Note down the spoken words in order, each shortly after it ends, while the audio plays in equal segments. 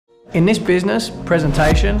In this business,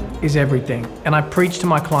 presentation is everything, and I preach to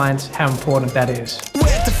my clients how important that is. We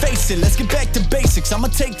have to face it, let's get back to basics. I'ma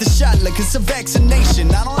take the shot like it's a vaccination.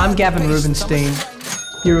 I'm Gavin Rubinstein.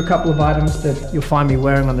 Here are a couple of items that you'll find me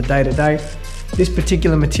wearing on the day-to-day. This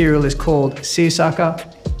particular material is called seersucker.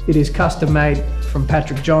 It is custom made from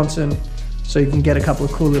Patrick Johnson, so you can get a couple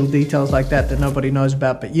of cool little details like that nobody knows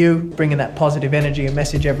about but you, bringing that positive energy and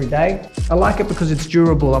message every day. I like it because it's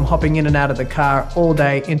durable. I'm hopping in and out of the car all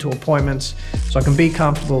day into appointments, so I can be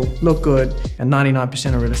comfortable, look good, and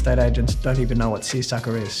 99% of real estate agents don't even know what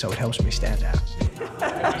seersucker is, so it helps me stand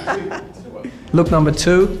out. Look number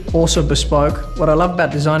 2, also bespoke. What I love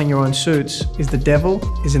about designing your own suits is the devil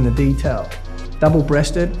is in the detail.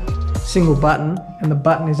 Double-breasted, single button, and the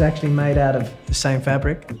button is actually made out of the same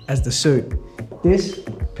fabric as the suit. This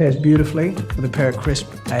pairs beautifully with a pair of crisp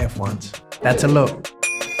AF1s. That's a look.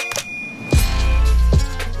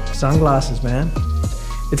 Sunglasses, man.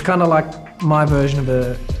 It's kind of like my version of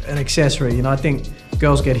an accessory. You know, I think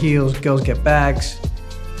girls get heels, girls get bags,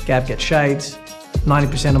 Gav gets shades.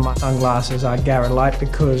 90% of my sunglasses are Garrett Light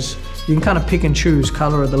because you can kind of pick and choose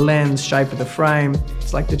color of the lens, shape of the frame.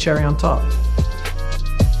 It's like the cherry on top.